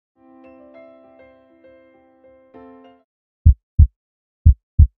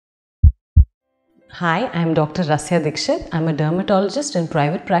Hi, I am Dr. Rasya Dixit. I am a dermatologist in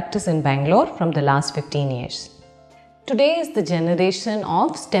private practice in Bangalore from the last 15 years. Today is the generation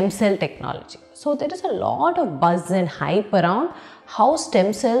of stem cell technology. So there is a lot of buzz and hype around how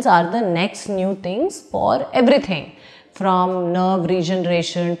stem cells are the next new things for everything, from nerve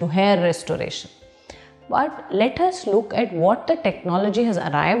regeneration to hair restoration. But let us look at what the technology has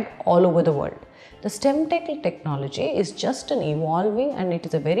arrived all over the world. The stem cell technology is just an evolving and it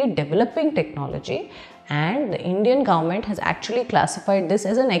is a very developing technology, and the Indian government has actually classified this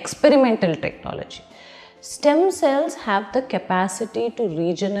as an experimental technology. Stem cells have the capacity to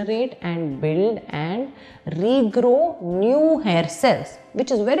regenerate and build and regrow new hair cells,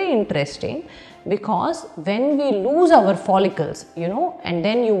 which is very interesting because when we lose our follicles, and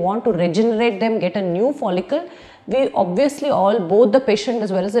then you want to regenerate them, get a new follicle, we obviously both the patient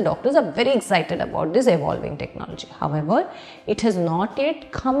as well as the doctors are very excited about this evolving technology. However, it has not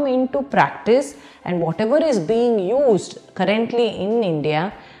yet come into practice, and whatever is being used currently in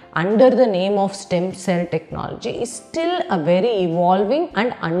India under the name of stem cell technology is still a very evolving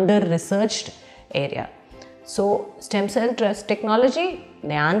and under-researched area. So, stem cell technology,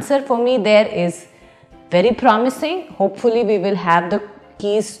 the answer for me there is very promising. Hopefully, we will have the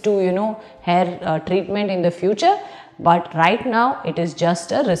keys to hair treatment in the future, but right now it is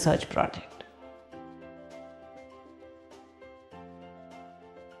just a research project.